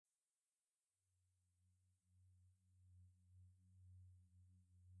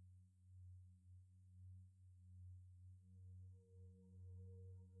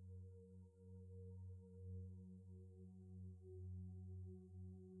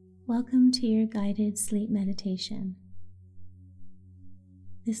Welcome to your guided sleep meditation.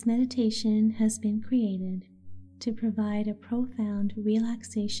 This meditation has been created to provide a profound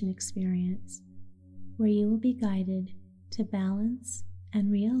relaxation experience where you will be guided to balance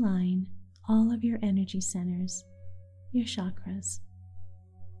and realign all of your energy centers, your chakras,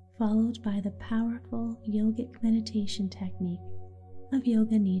 followed by the powerful yogic meditation technique of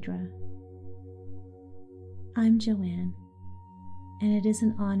Yoga Nidra. I'm Joanne, and it is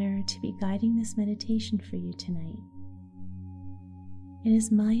an honor to be guiding this meditation for you tonight. It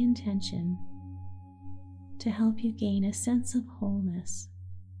is my intention to help you gain a sense of wholeness,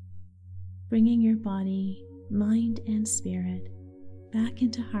 bringing your body, mind, and spirit back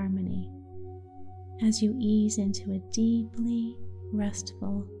into harmony as you ease into a deeply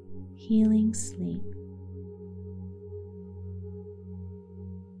restful, healing sleep.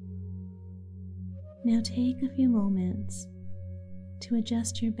 Now take a few moments to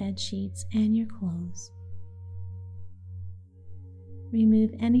adjust your bed sheets and your clothes.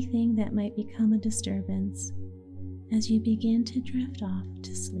 Remove anything that might become a disturbance as you begin to drift off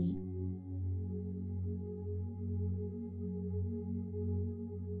to sleep.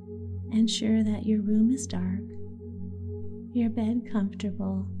 Ensure that your room is dark, your bed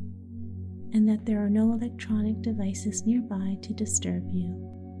comfortable, and that there are no electronic devices nearby to disturb you.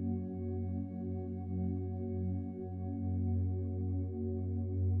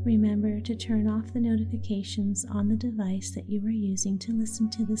 Remember to turn off the notifications on the device that you are using to listen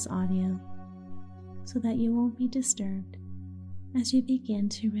to this audio so that you won't be disturbed as you begin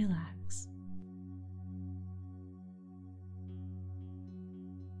to relax.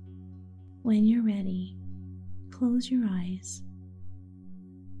 When you're ready, close your eyes.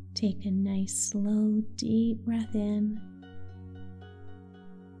 Take a nice, slow, deep breath in,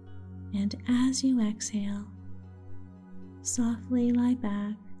 and as you exhale, softly lie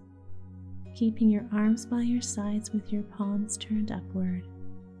back, keeping your arms by your sides with your palms turned upward.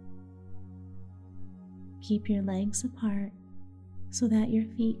 Keep your legs apart so that your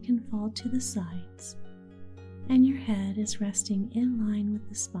feet can fall to the sides and your head is resting in line with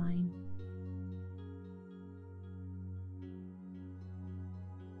the spine.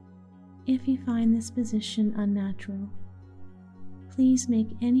 If you find this position unnatural, please make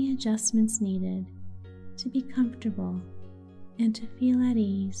any adjustments needed to be comfortable and to feel at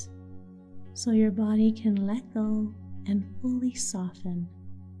ease so your body can let go and fully soften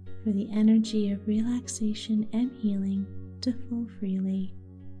for the energy of relaxation and healing to flow freely,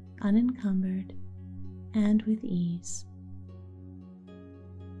 unencumbered, and with ease.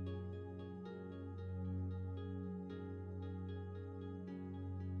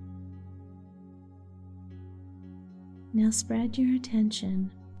 Now spread your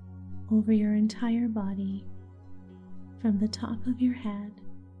attention over your entire body from the top of your head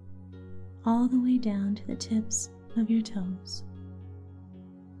all the way down to the tips of your toes.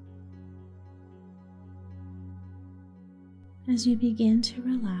 As you begin to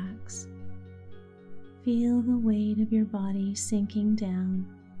relax, feel the weight of your body sinking down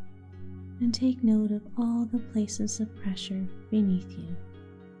and take note of all the places of pressure beneath you.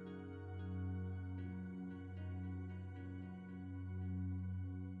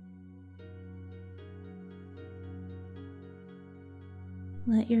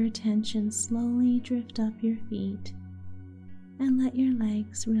 Let your attention slowly drift up your feet and let your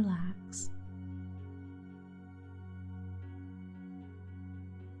legs relax.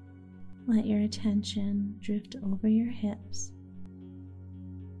 Let your attention drift over your hips,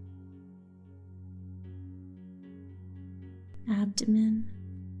 abdomen,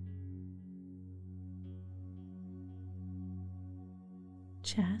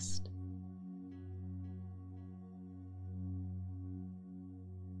 chest,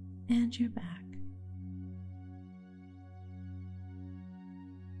 and your back.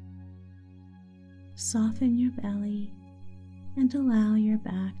 Soften your belly and allow your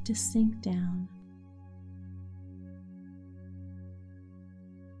back to sink down.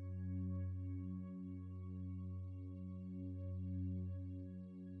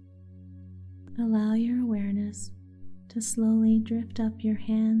 Allow your awareness to slowly drift up your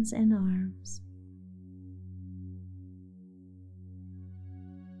hands and arms.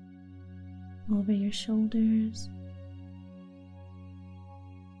 Over your shoulders,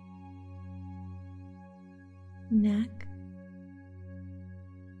 neck,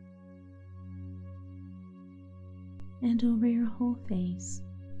 and over your whole face,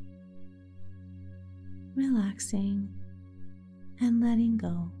 relaxing and letting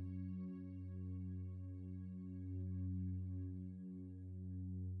go.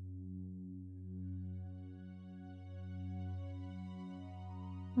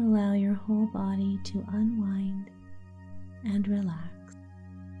 allow your whole body to unwind and relax.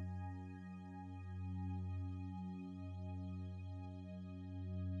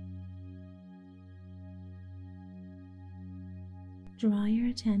 Draw your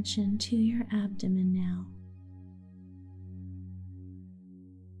attention to your abdomen now.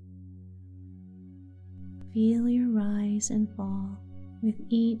 Feel your rise and fall with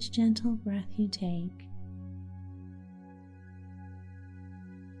each gentle breath you take.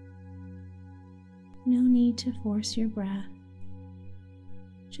 No need to force your breath.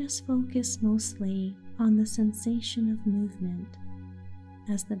 Just focus mostly on the sensation of movement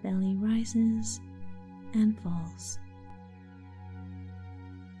as the belly rises and falls.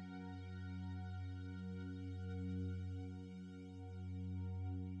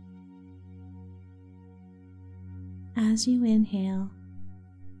 As you inhale,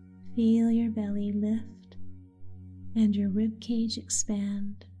 feel your belly lift and your rib cage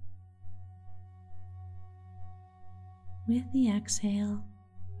expand. With the exhale,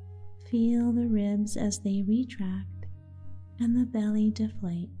 feel the ribs as they retract and the belly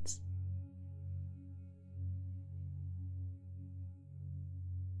deflates.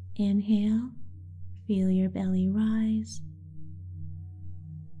 Inhale, feel your belly rise.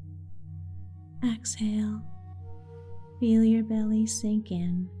 Exhale, feel your belly sink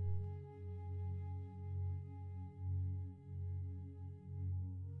in.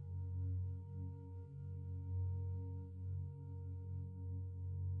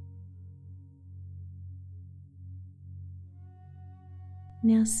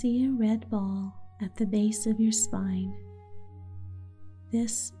 Now see a red ball at the base of your spine.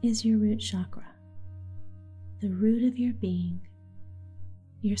 This is your root chakra, the root of your being,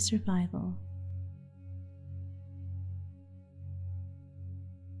 your survival.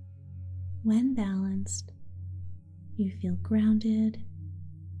 When balanced, you feel grounded,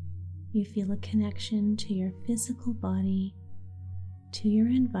 you feel a connection to your physical body, to your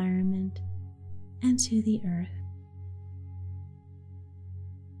environment, and to the earth.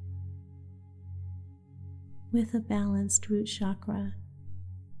 With a balanced root chakra,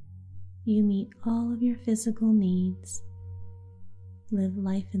 you meet all of your physical needs, live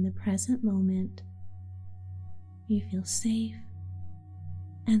life in the present moment, you feel safe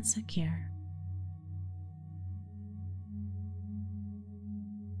and secure.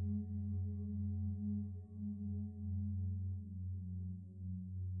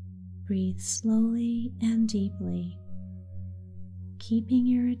 Breathe slowly and deeply, keeping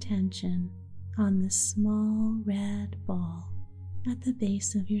your attention on the small red ball at the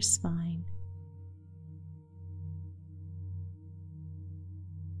base of your spine.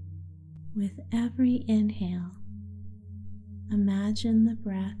 With every inhale, imagine the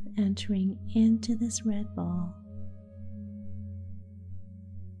breath entering into this red ball,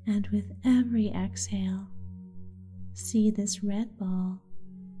 and with every exhale, see this red ball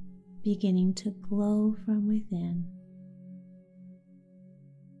beginning to glow from within.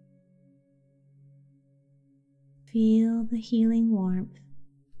 Feel the healing warmth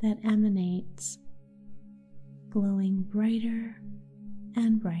that emanates, glowing brighter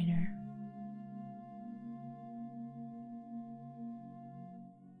and brighter.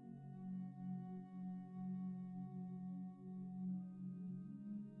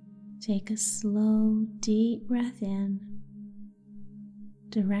 Take a slow, deep breath in,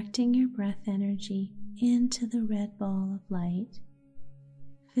 directing your breath energy into the red ball of light,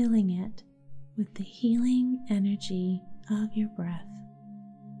 filling it with the healing energy of your breath.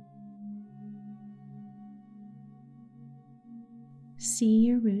 See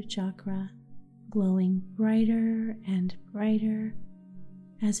your root chakra glowing brighter and brighter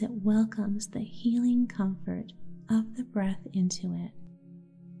as it welcomes the healing comfort of the breath into it.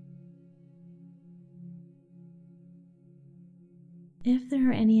 If there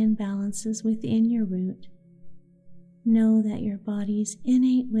are any imbalances within your root, know that your body's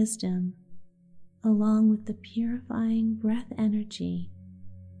innate wisdom, along with the purifying breath energy,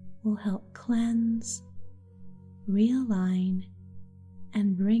 will help cleanse, realign,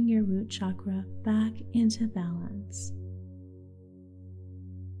 and bring your root chakra back into balance.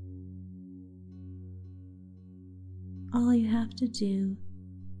 All you have to do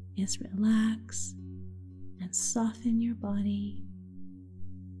is relax and soften your body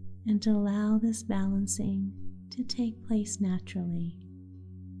and allow this balancing to take place naturally.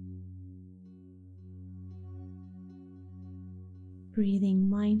 Breathing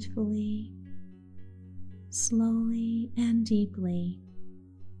mindfully, slowly and deeply,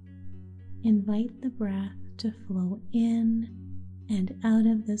 invite the breath to flow in and out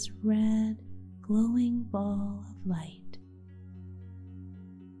of this red, glowing ball of light.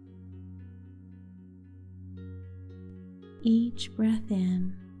 Each breath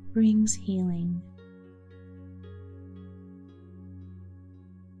in brings healing.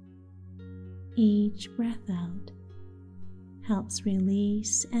 Each breath out helps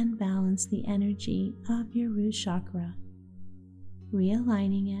release and balance the energy of your root chakra,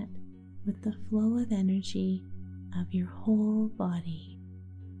 realigning it with the flow of energy of your whole body.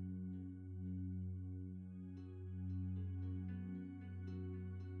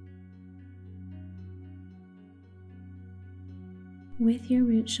 With your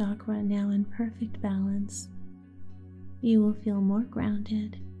root chakra now in perfect balance, you will feel more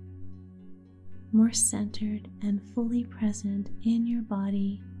grounded, more centered, and fully present in your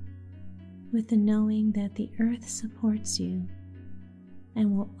body, with the knowing that the earth supports you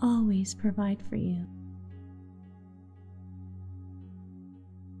and will always provide for you.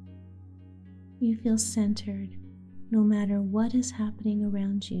 You feel centered no matter what is happening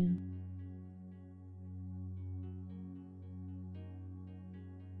around you.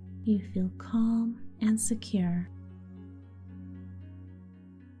 You feel calm and secure.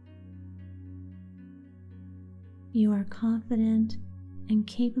 You are confident and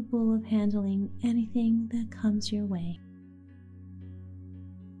capable of handling anything that comes your way.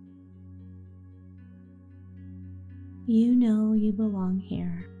 You know you belong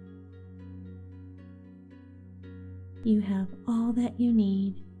here. You have all that you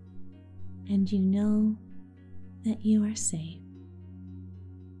need, and you know that you are safe.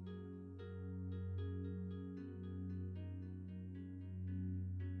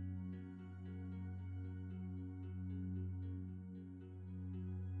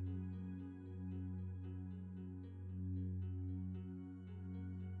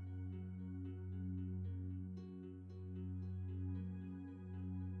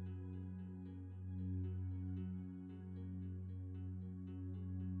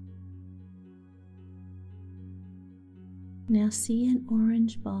 Now see an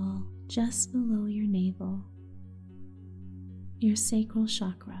orange ball just below your navel, your sacral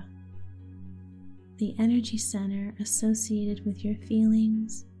chakra, the energy center associated with your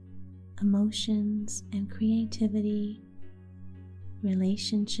feelings, emotions, and creativity,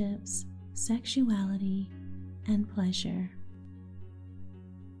 relationships, sexuality, and pleasure.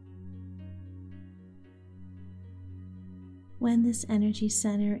 When this energy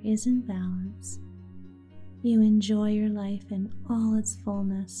center is in balance, you enjoy your life in all its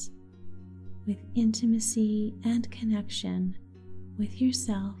fullness, with intimacy and connection with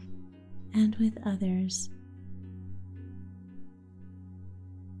yourself and with others.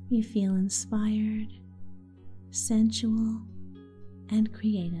 You feel inspired, sensual, and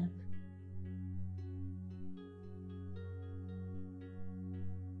creative.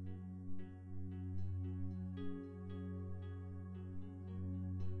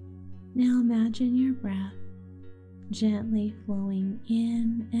 Now imagine your breath gently flowing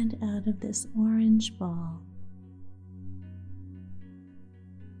in and out of this orange ball.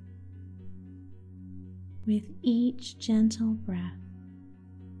 With each gentle breath,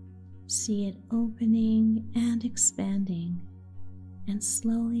 see it opening and expanding and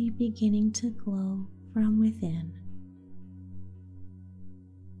slowly beginning to glow from within.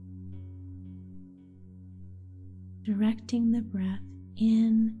 Directing the breath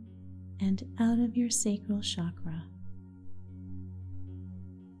in and out of your sacral chakra.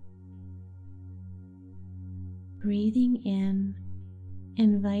 Breathing in,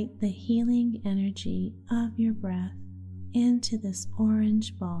 invite the healing energy of your breath into this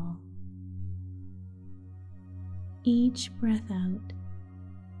orange ball. Each breath out,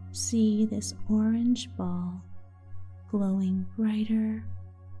 see this orange ball glowing brighter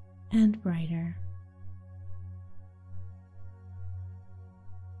and brighter.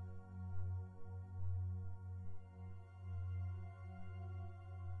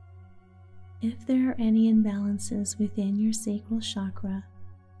 If there are any imbalances within your sacral chakra,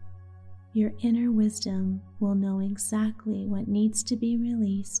 your inner wisdom will know exactly what needs to be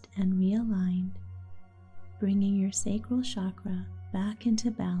released and realigned, bringing your sacral chakra back into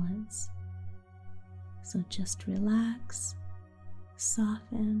balance. So just relax,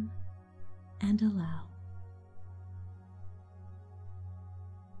 soften, and allow.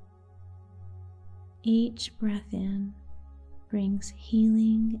 Each breath in brings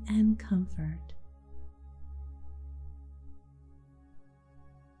healing and comfort.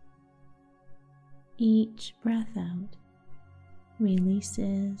 Each breath out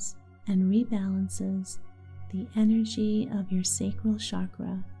releases and rebalances the energy of your sacral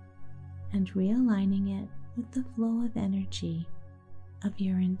chakra and realigning it with the flow of energy of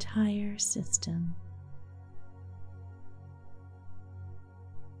your entire system.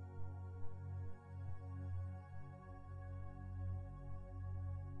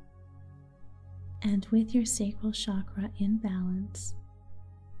 And with your sacral chakra in balance,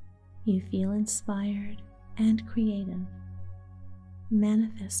 you feel inspired and creative,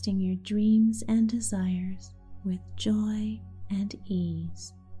 manifesting your dreams and desires with joy and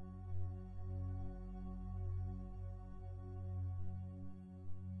ease.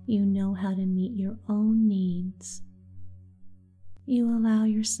 You know how to meet your own needs. You allow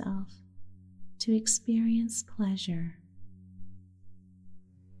yourself to experience pleasure.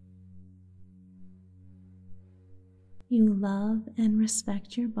 You love and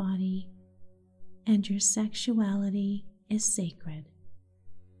respect your body, and your sexuality is sacred.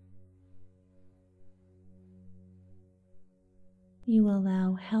 You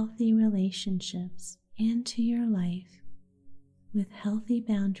allow healthy relationships into your life with healthy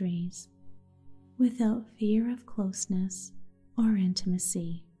boundaries, without fear of closeness or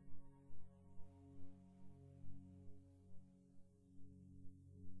intimacy.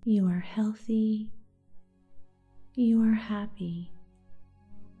 You are healthy, you are happy,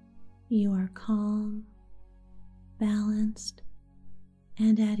 you are calm, balanced,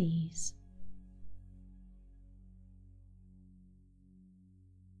 and at ease.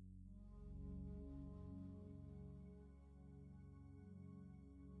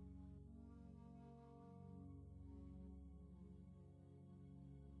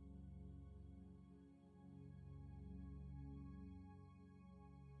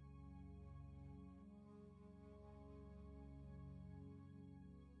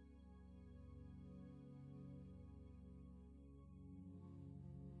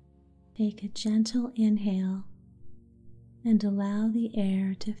 Take a gentle inhale and allow the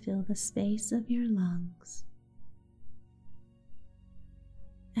air to fill the space of your lungs.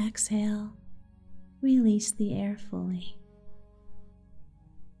 Exhale, release the air fully.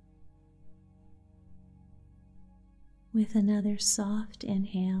 With another soft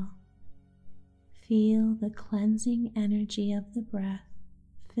inhale, feel the cleansing energy of the breath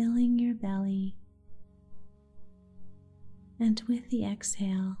filling your belly. And with the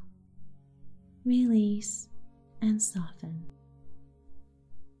exhale, release and soften.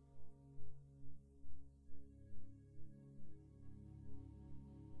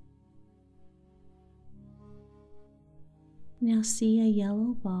 Now see a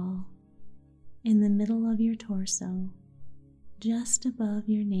yellow ball in the middle of your torso, just above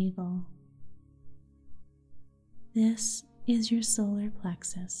your navel. This is your solar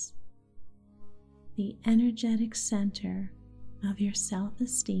plexus, the energetic center of your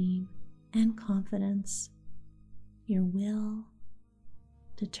self-esteem and confidence, your will,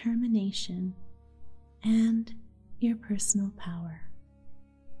 determination, and your personal power.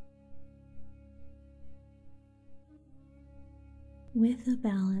 With a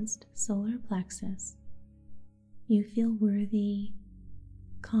balanced solar plexus, you feel worthy,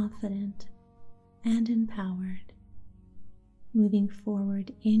 confident, and empowered, moving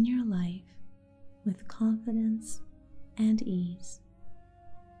forward in your life with confidence and ease.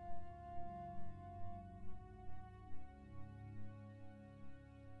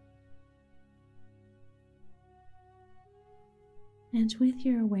 And with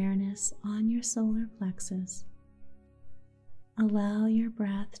your awareness on your solar plexus, allow your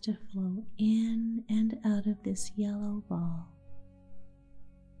breath to flow in and out of this yellow ball.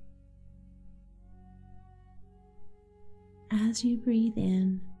 As you breathe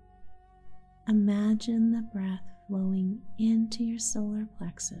in, imagine the breath flowing into your solar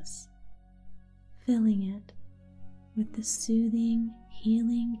plexus, filling it with the soothing,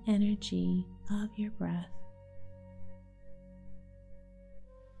 healing energy of your breath.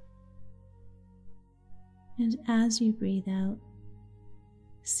 And as you breathe out,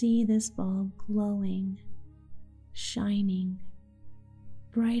 see this ball glowing, shining,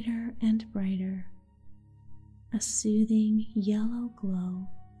 brighter and brighter, a soothing yellow glow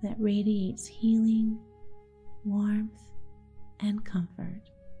that radiates healing, warmth, and comfort.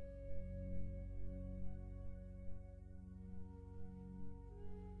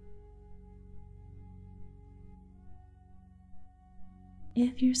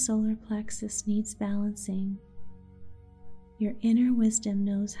 If your solar plexus needs balancing, your inner wisdom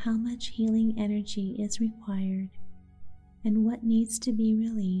knows how much healing energy is required and what needs to be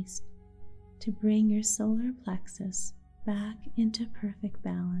released to bring your solar plexus back into perfect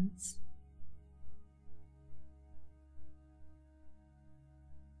balance.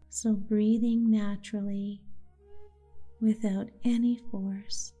 So breathing naturally, without any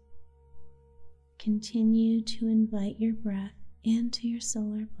force, continue to invite your breath into your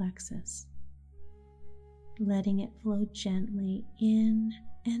solar plexus, letting it flow gently in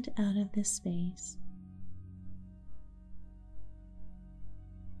and out of this space.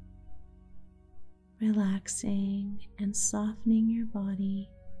 relaxing and softening your body,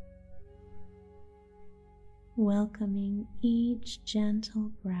 welcoming each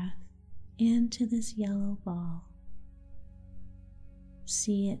gentle breath into this yellow ball.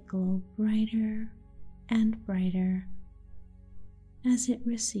 See it glow brighter and brighter as it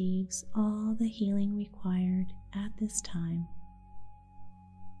receives all the healing required at this time.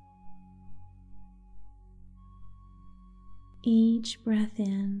 Each breath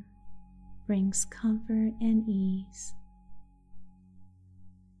in brings comfort and ease.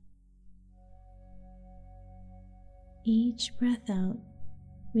 Each breath out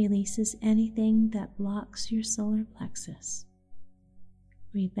releases anything that blocks your solar plexus,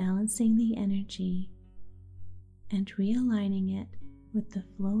 rebalancing the energy and realigning it with the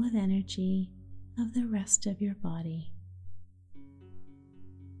flow of energy of the rest of your body.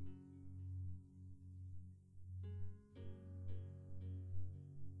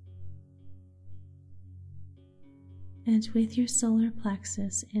 And with your solar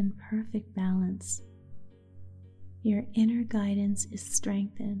plexus in perfect balance, your inner guidance is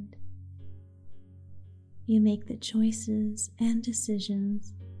strengthened. You make the choices and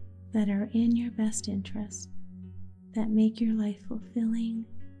decisions that are in your best interest, that make your life fulfilling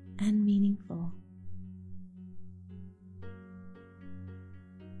and meaningful.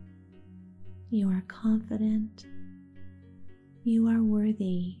 You are confident, you are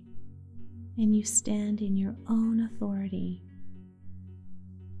worthy, and you stand in your own authority.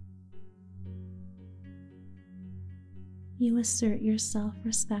 You assert yourself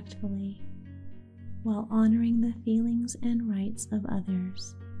respectfully while honoring the feelings and rights of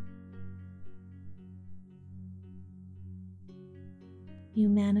others. You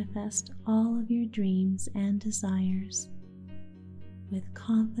manifest all of your dreams and desires with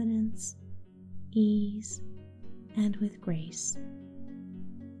confidence, ease, and with grace.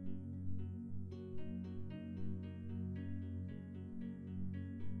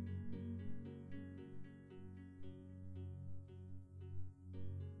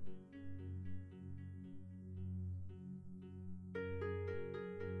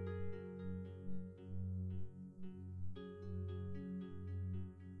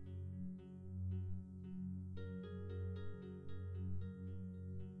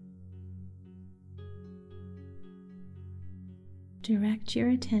 Direct your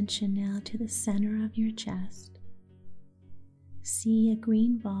attention now to the center of your chest. See a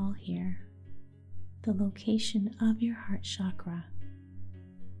green ball here, the location of your heart chakra.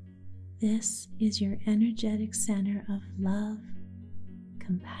 This is your energetic center of love,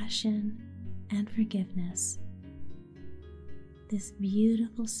 compassion, and forgiveness. This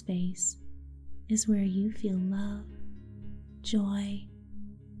beautiful space is where you feel love, joy,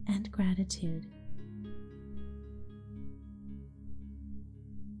 and gratitude.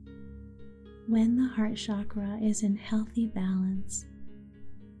 When the heart chakra is in healthy balance,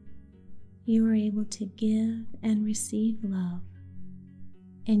 you are able to give and receive love,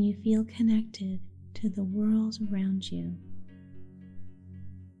 and you feel connected to the world around you.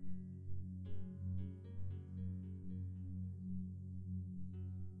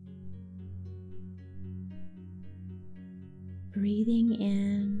 Breathing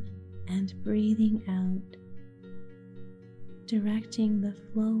in and breathing out, directing the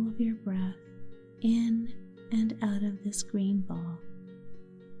flow of your breath in and out of this green ball.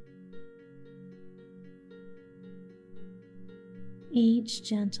 Each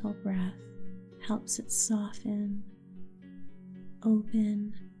gentle breath helps it soften,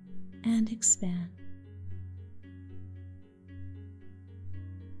 open, and expand.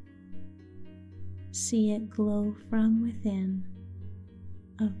 See it glow from within,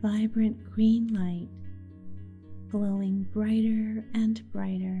 a vibrant green light, glowing brighter and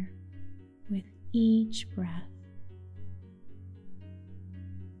brighter with each breath.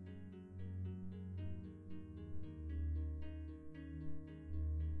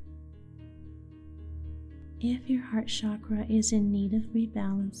 If your heart chakra is in need of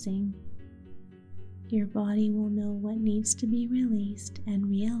rebalancing, your body will know what needs to be released and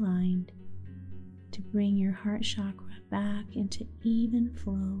realigned to bring your heart chakra back into even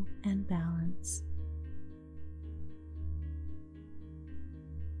flow and balance.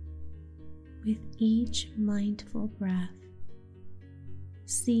 With each mindful breath,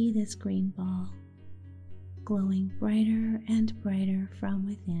 see this green ball glowing brighter and brighter from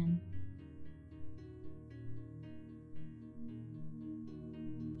within.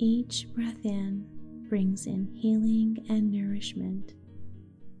 Each breath in brings in healing and nourishment.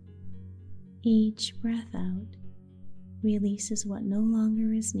 Each breath out releases what no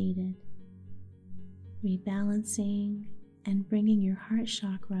longer is needed, rebalancing and bringing your heart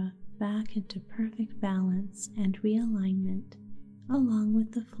chakra back into perfect balance and realignment along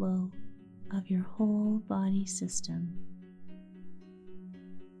with the flow of your whole body system.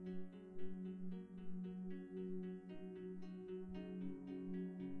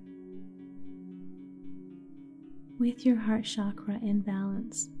 With your heart chakra in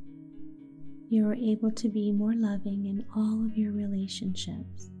balance, you are able to be more loving in all of your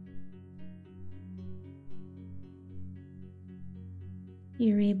relationships.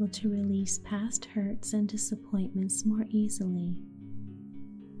 You're able to release past hurts and disappointments more easily.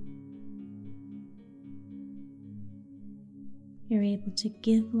 You're able to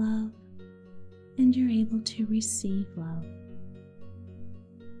give love, and you're able to receive love.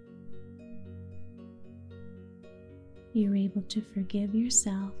 You're able to forgive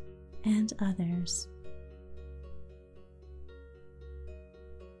yourself and others.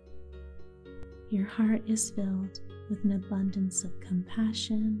 Your heart is filled with an abundance of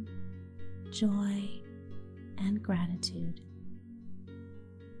compassion, joy, and gratitude.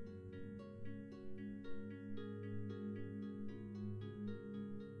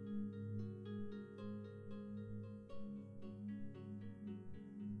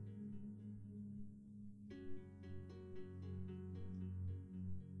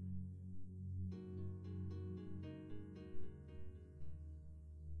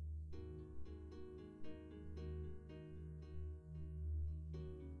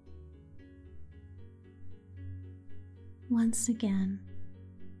 Once again,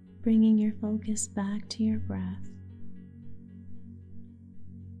 bringing your focus back to your breath.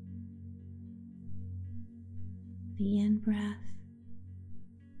 The in-breath,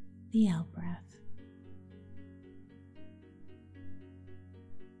 the out-breath.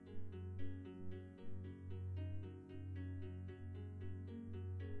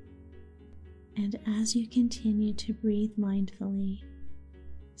 And as you continue to breathe mindfully,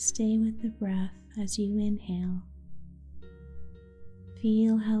 stay with the breath as you inhale.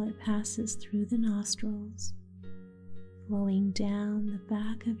 Feel how it passes through the nostrils, flowing down the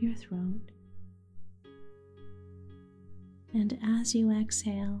back of your throat. And as you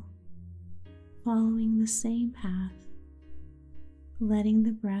exhale, following the same path, letting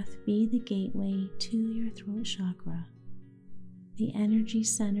the breath be the gateway to your throat chakra, the energy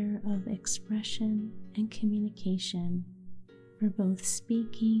center of expression and communication for both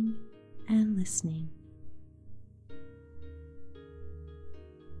speaking and listening.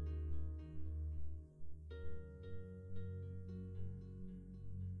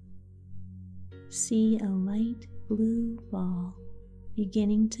 See a light blue ball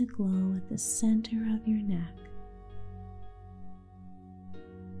beginning to glow at the center of your neck.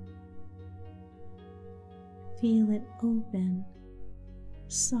 Feel it open,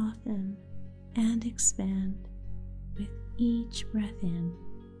 soften, and expand with each breath in.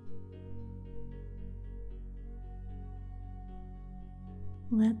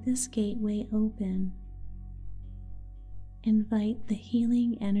 Let this gateway open. Invite the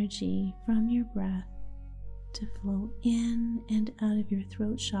healing energy from your breath to flow in and out of your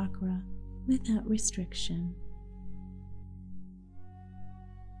throat chakra without restriction.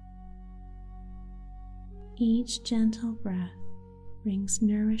 Each gentle breath brings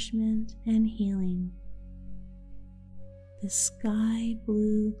nourishment and healing. The sky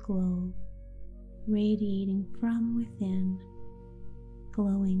blue glow radiating from within,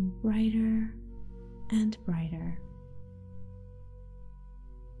 glowing brighter and brighter.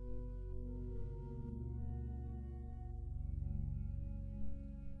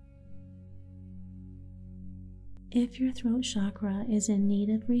 If your throat chakra is in need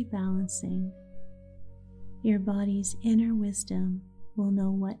of rebalancing, your body's inner wisdom will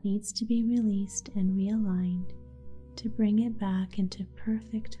know what needs to be released and realigned to bring it back into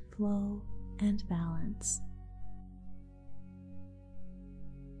perfect flow and balance.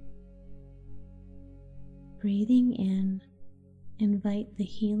 Breathing in, invite the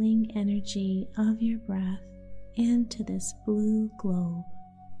healing energy of your breath into this blue globe,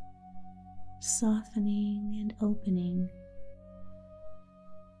 softening and opening,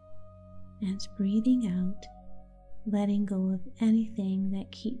 and breathing out, letting go of anything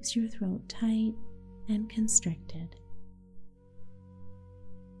that keeps your throat tight and constricted.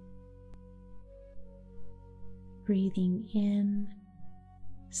 Breathing in,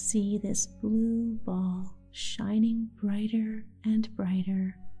 see this blue ball shining brighter and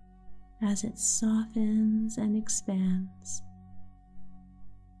brighter as it softens and expands.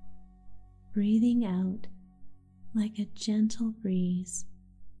 Breathing out like a gentle breeze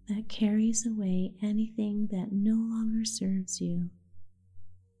that carries away anything that no longer serves you,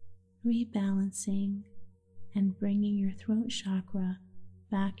 rebalancing and bringing your throat chakra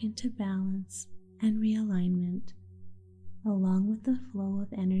back into balance and realignment, along with the flow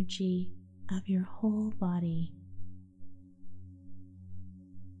of energy of your whole body.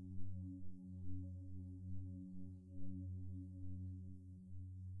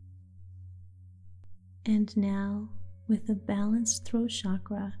 And now, with the balanced throat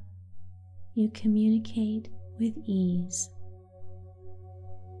chakra, you communicate with ease.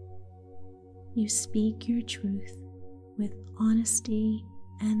 You speak your truth with honesty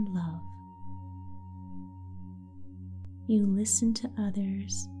and love. You listen to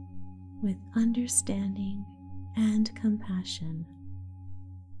others with understanding and compassion.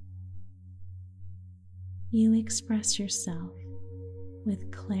 You express yourself with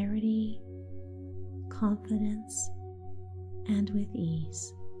clarity, confidence, and with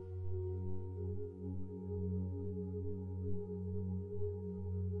ease.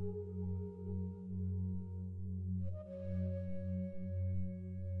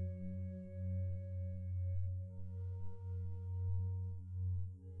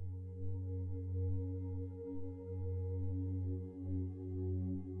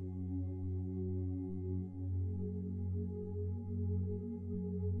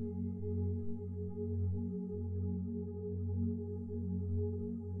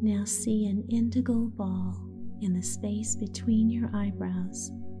 Now see an indigo ball in the space between your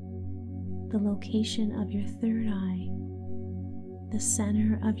eyebrows, the location of your third eye, the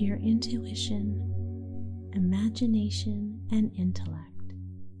center of your intuition, imagination, and intellect.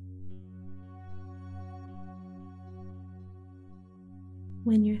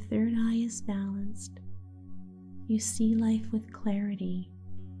 When your third eye is balanced, you see life with clarity.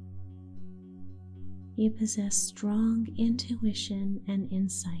 You possess strong intuition and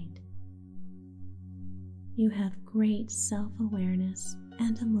insight. You have great self-awareness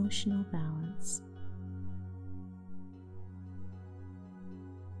and emotional balance.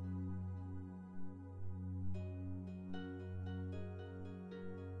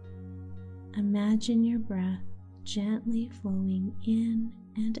 Imagine your breath gently flowing in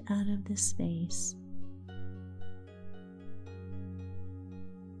and out of the space.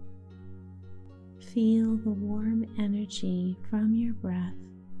 Feel the warm energy from your breath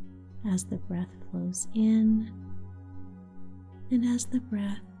as the breath flows in and as the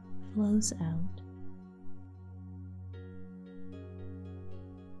breath flows out.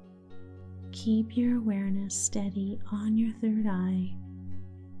 Keep your awareness steady on your third eye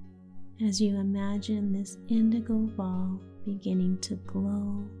as you imagine this indigo ball beginning to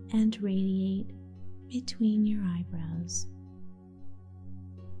glow and radiate between your eyebrows.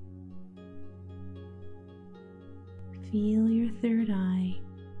 Feel your third eye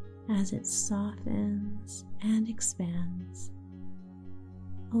as it softens and expands,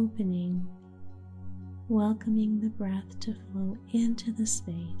 opening, welcoming the breath to flow into the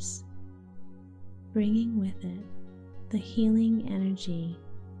space, bringing with it the healing energy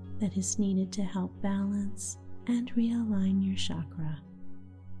that is needed to help balance and realign your chakra.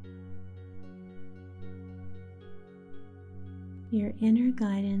 Your inner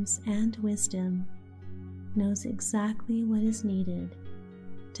guidance and wisdom knows exactly what is needed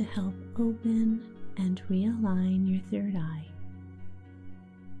to help open and realign your third eye.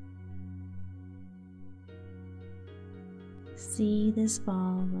 See this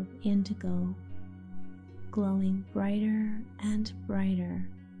ball of indigo glowing brighter and brighter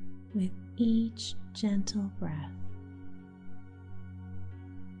with each gentle breath.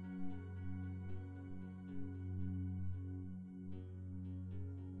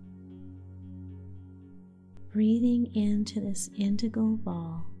 Breathing into this indigo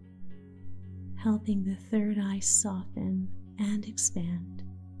ball, helping the third eye soften and expand.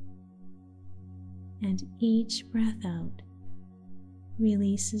 And each breath out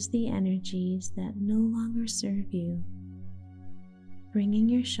releases the energies that no longer serve you, bringing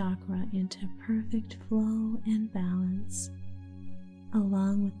your chakra into perfect flow and balance,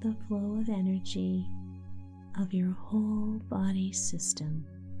 along with the flow of energy of your whole body system.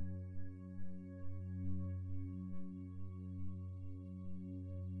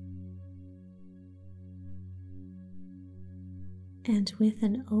 And with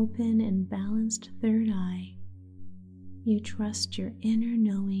an open and balanced third eye, you trust your inner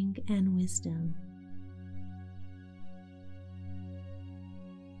knowing and wisdom.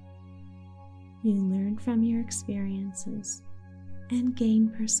 You learn from your experiences and gain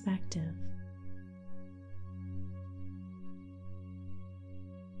perspective.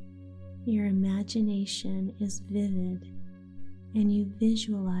 Your imagination is vivid and you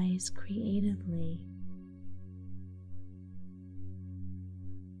visualize creatively.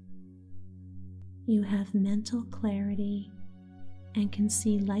 You have mental clarity and can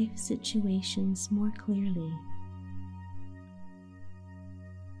see life situations more clearly.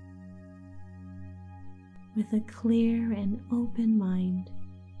 With a clear and open mind,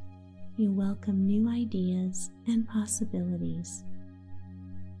 you welcome new ideas and possibilities.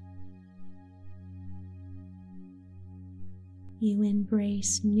 You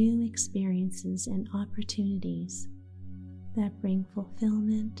embrace new experiences and opportunities that bring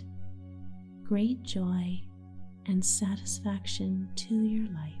fulfillment, great joy, and satisfaction to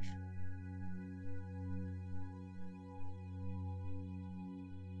your life.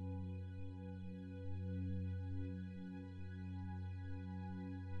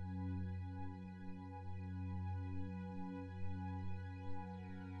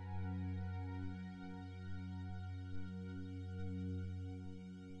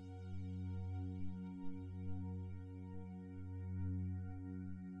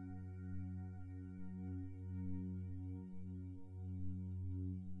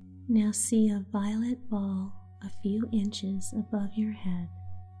 Now see a violet ball a few inches above your head,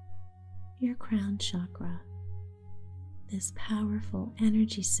 your crown chakra, this powerful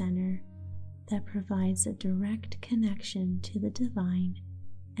energy center that provides a direct connection to the divine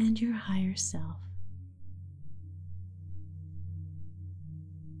and your higher self.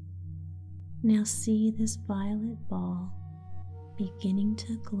 Now see this violet ball beginning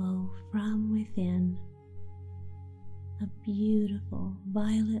to glow from within, a beautiful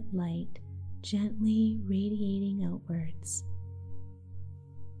violet light gently radiating outwards.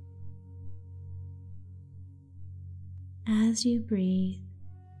 As you breathe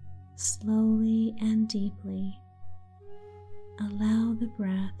slowly and deeply, allow the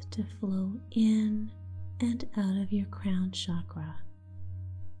breath to flow in and out of your crown chakra.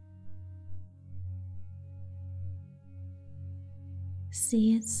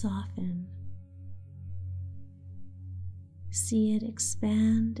 See it soften. See it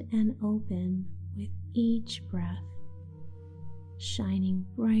expand and open with each breath, shining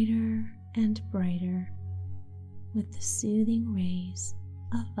brighter and brighter with the soothing rays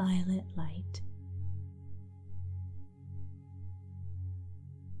of violet light.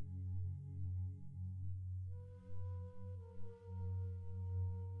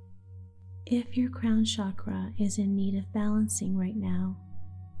 If your crown chakra is in need of balancing right now,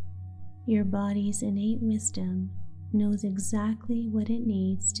 your body's innate wisdom knows exactly what it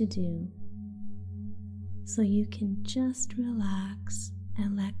needs to do, so you can just relax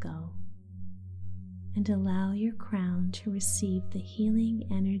and let go, and allow your crown to receive the healing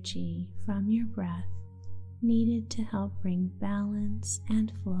energy from your breath needed to help bring balance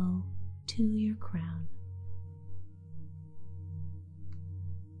and flow to your crown.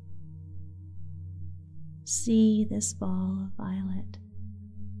 See this ball of violet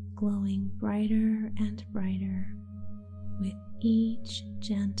glowing brighter and brighter with each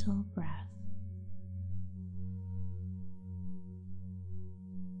gentle breath.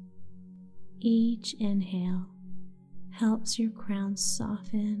 Each inhale helps your crown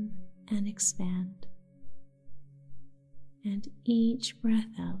soften and expand, and each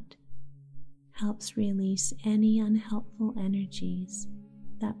breath out helps release any unhelpful energies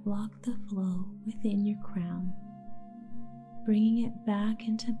that block the flow within your crown, bringing it back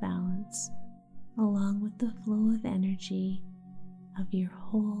into balance along with the flow of energy of your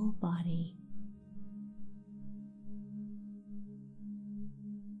whole body.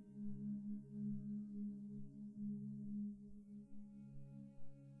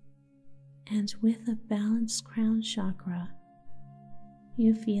 And with a balanced crown chakra,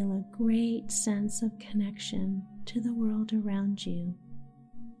 you feel a great sense of connection to the world around you.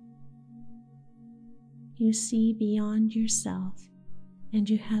 You see beyond yourself, and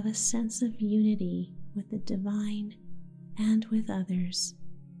you have a sense of unity with the divine and with others.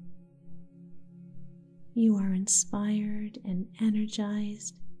 You are inspired and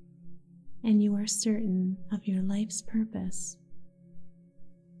energized, and you are certain of your life's purpose.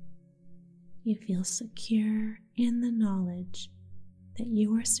 You feel secure in the knowledge that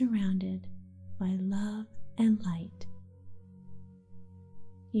you are surrounded by love and light.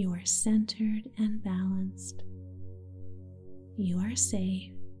 You are centered and balanced. You are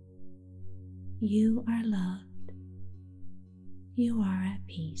safe. You are loved. You are at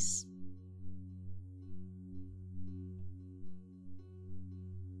peace.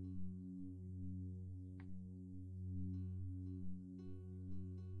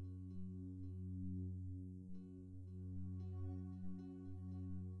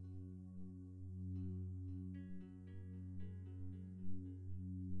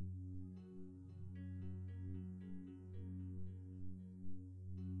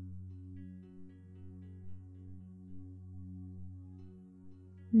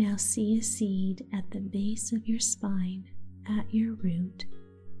 Now see a seed at the base of your spine, at your root.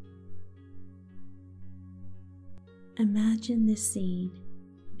 Imagine this seed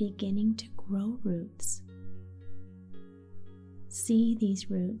beginning to grow roots. See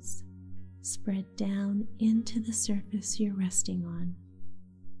these roots spread down into the surface you're resting on,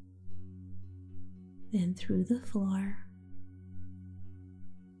 then through the floor,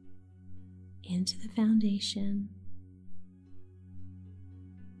 into the foundation,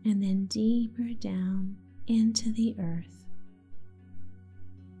 and then deeper down into the earth.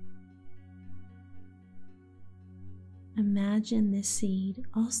 Imagine this seed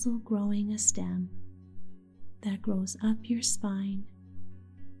also growing a stem that grows up your spine,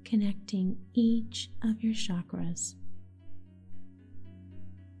 connecting each of your chakras.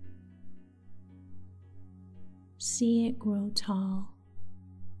 See it grow tall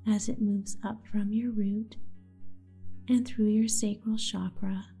as it moves up from your root and through your sacral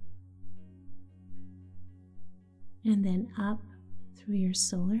chakra, and then up through your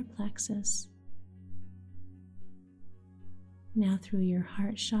solar plexus, now through your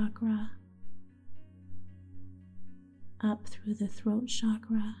heart chakra, up through the throat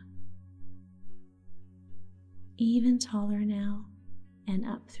chakra, even taller now, and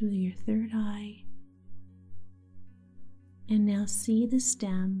up through your third eye. And now see the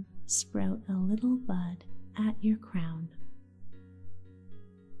stem sprout a little bud at your crown.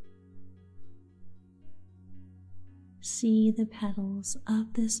 See the petals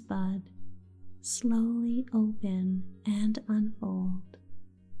of this bud slowly open and unfold,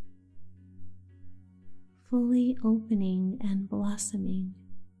 fully opening and blossoming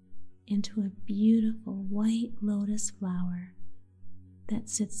into a beautiful white lotus flower that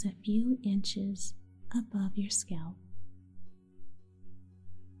sits a few inches above your scalp.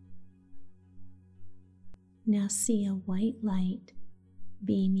 Now see a white light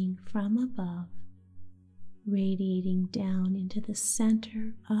beaming from above, radiating down into the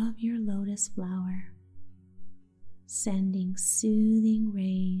center of your lotus flower, sending soothing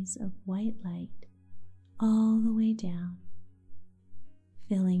rays of white light all the way down,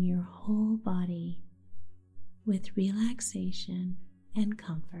 filling your whole body with relaxation and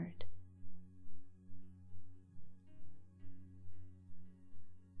comfort.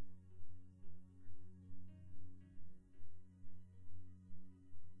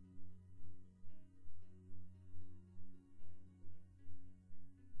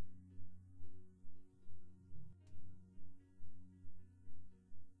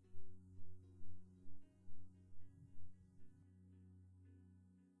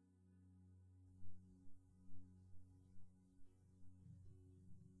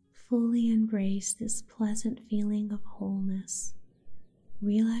 Fully embrace this pleasant feeling of wholeness,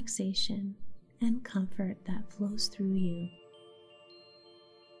 relaxation, and comfort that flows through you.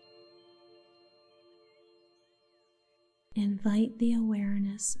 Invite the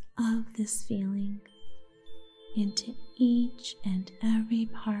awareness of this feeling into each and every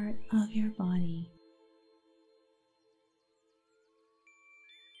part of your body.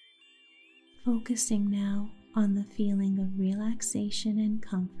 Focusing now on the feeling of relaxation and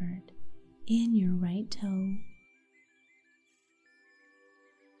comfort in your right toe,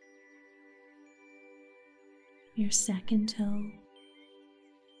 your second toe,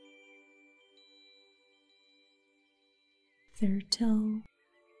 third toe,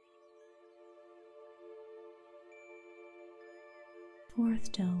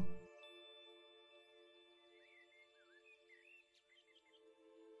 fourth toe,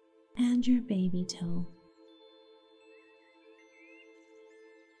 and your baby toe.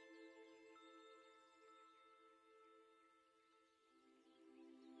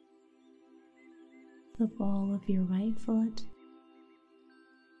 The ball of your right foot,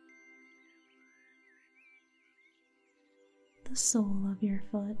 the sole of your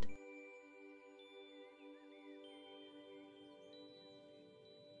foot,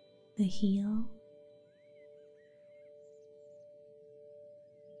 the heel,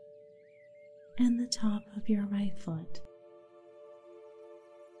 and the top of your right foot.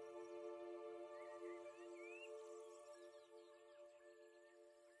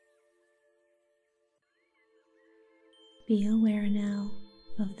 Be aware now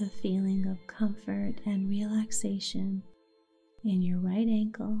of the feeling of comfort and relaxation in your right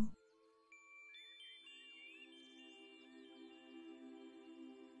ankle,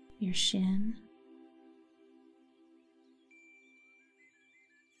 your shin,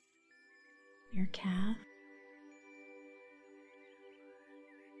 your calf,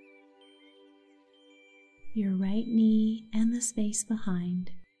 your right knee and the space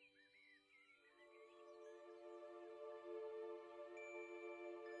behind,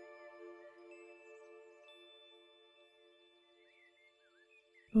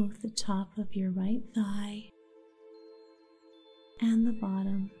 both the top of your right thigh and the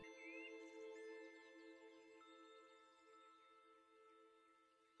bottom.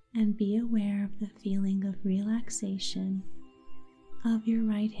 And be aware of the feeling of relaxation of your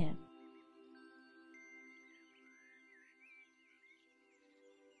right hip.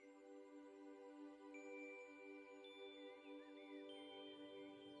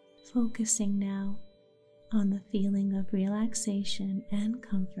 Focusing now on the feeling of relaxation and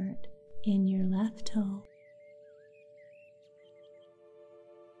comfort in your left toe,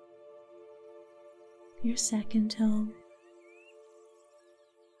 your second toe,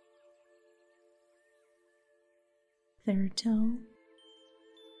 third toe,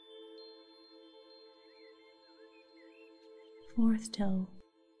 fourth toe,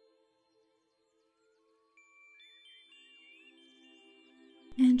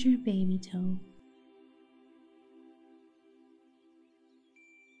 and your baby toe.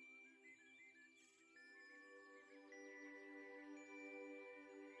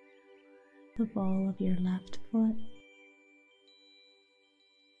 The ball of your left foot,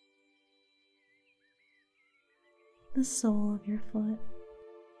 the sole of your foot,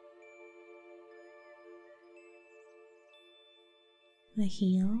 the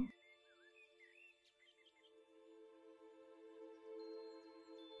heel,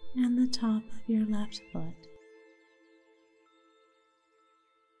 and the top of your left foot.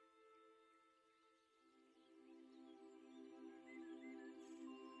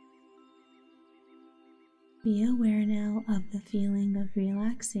 Be aware now of the feeling of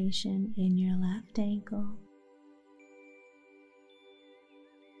relaxation in your left ankle,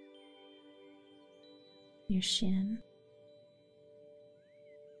 your shin,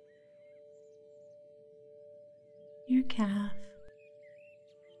 your calf,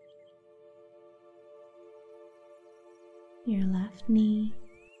 your left knee,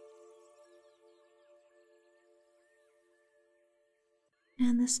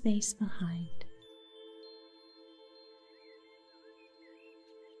 and the space behind.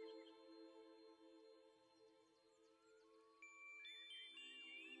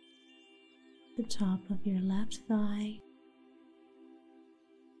 The top of your left thigh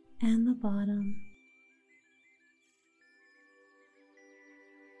and the bottom,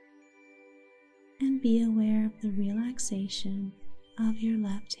 and be aware of the relaxation of your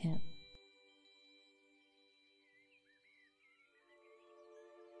left hip.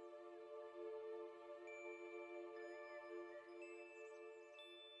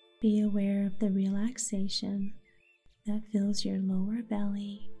 Be aware of the relaxation that fills your lower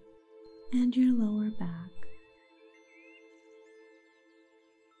belly and your lower back.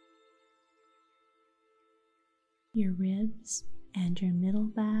 Your ribs and your middle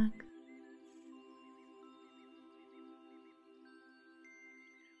back.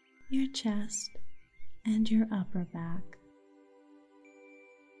 Your chest and your upper back.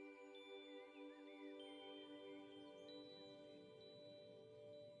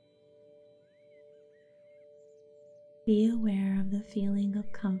 Be aware of the feeling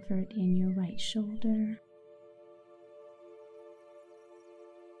of comfort in your right shoulder,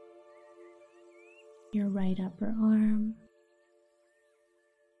 your right upper arm,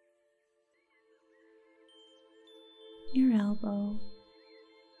 your elbow,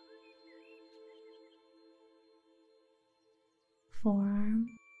 forearm,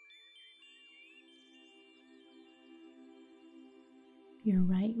 your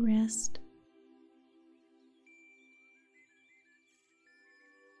right wrist,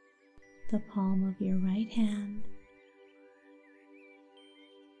 the palm of your right hand,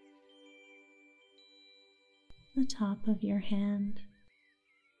 the top of your hand,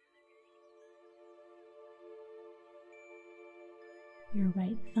 your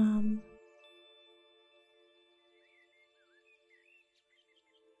right thumb,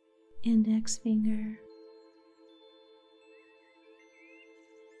 index finger,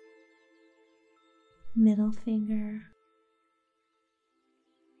 middle finger,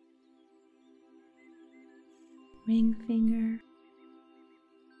 ring finger,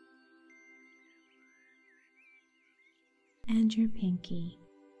 and your pinky.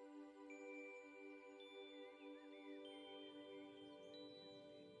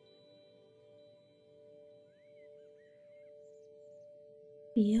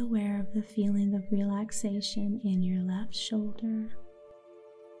 Be aware of the feeling of relaxation in your left shoulder,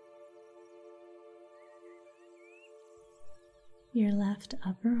 your left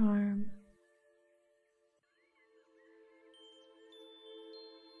upper arm,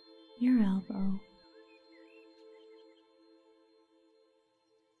 your elbow,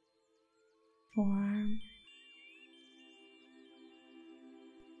 forearm,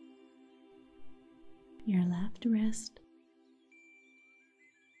 your left wrist,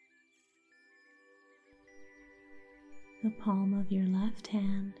 the palm of your left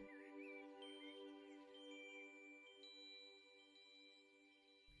hand,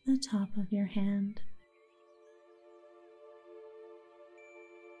 the top of your hand,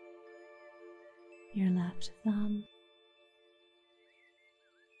 your left thumb,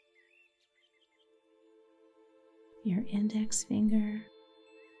 your index finger,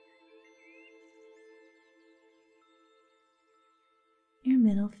 your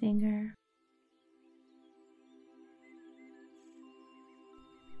middle finger,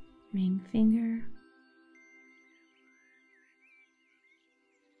 ring finger,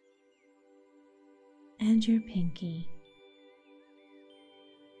 and your pinky.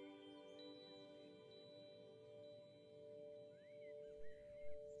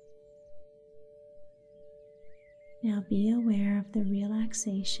 Now be aware of the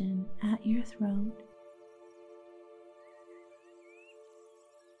relaxation at your throat,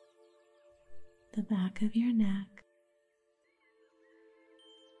 the back of your neck,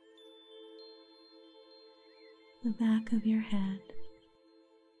 the back of your head,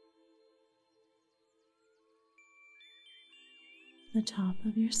 the top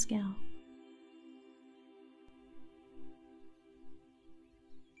of your scalp,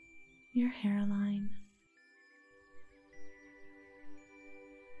 your hairline,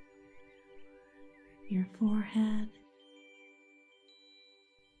 your forehead,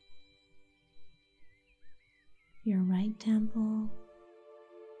 your right temple,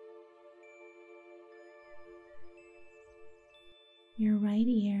 your right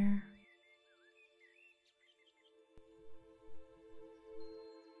ear,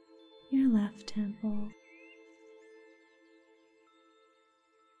 your left temple,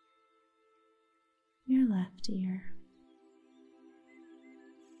 your left ear,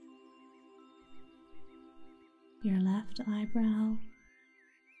 your left eyebrow,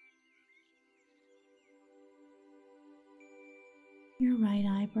 your right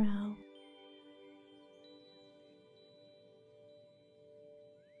eyebrow,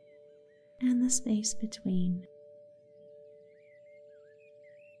 and the space between.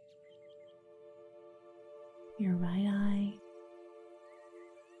 Your right eye,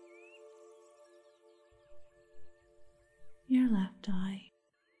 your left eye,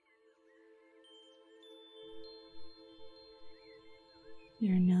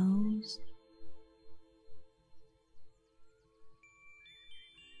 your nose,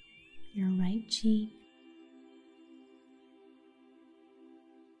 your right cheek,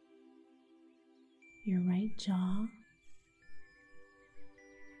 your right jaw,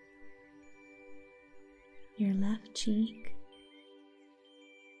 your left cheek,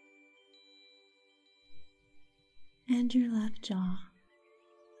 and your left jaw.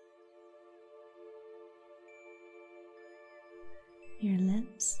 Your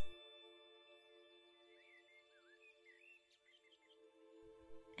lips,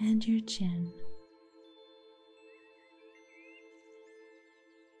 and your chin.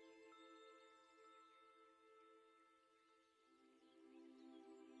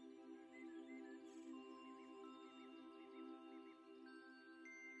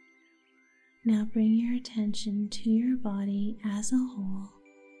 Now bring your attention to your body as a whole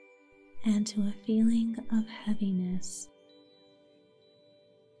and to a feeling of heaviness.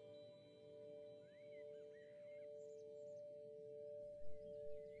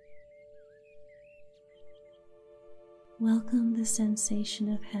 Welcome the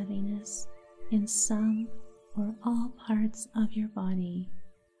sensation of heaviness in some or all parts of your body.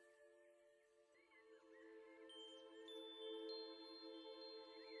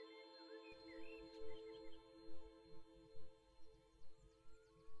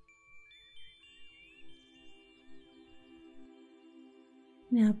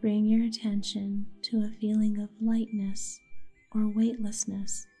 Now bring your attention to a feeling of lightness or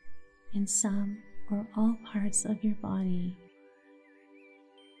weightlessness in some or all parts of your body.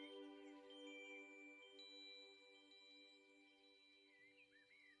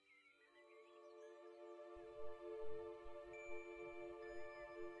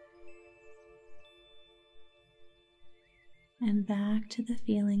 And back to the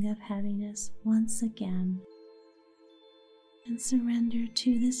feeling of heaviness once again. And surrender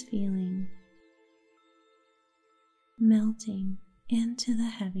to this feeling, melting into the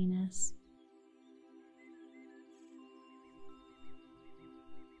heaviness.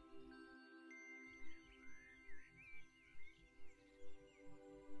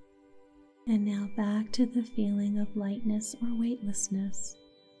 And now back to the feeling of lightness or weightlessness,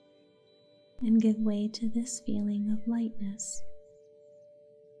 and give way to this feeling of lightness,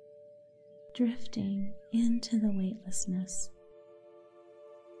 drifting into the weightlessness.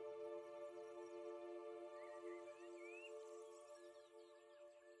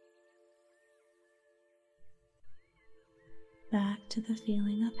 Back to the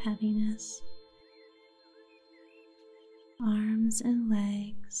feeling of heaviness, arms and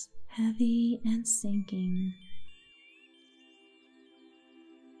legs heavy and sinking.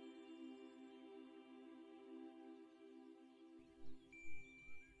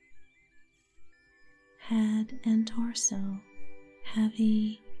 Head and torso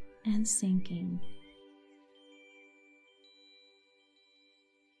heavy and sinking.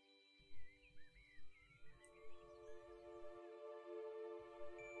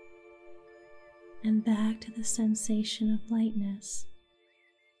 And back to the sensation of lightness.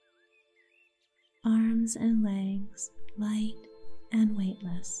 Arms and legs light and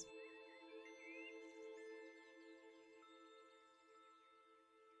weightless.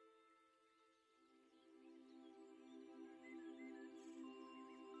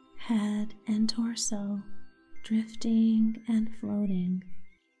 Head and torso drifting and floating.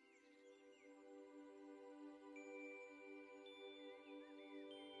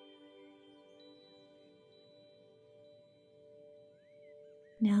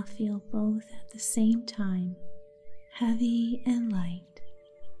 Now feel both at the same time, heavy and light,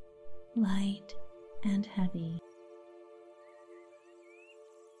 light and heavy.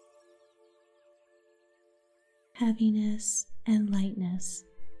 Heaviness and lightness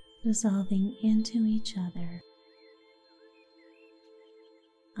dissolving into each other.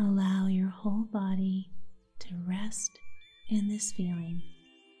 Allow your whole body to rest in this feeling.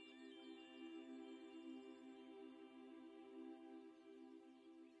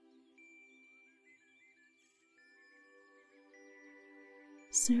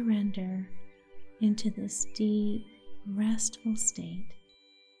 Surrender into this deep, restful state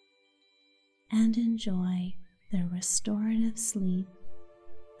and enjoy the restorative sleep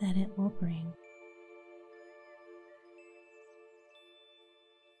that it will bring.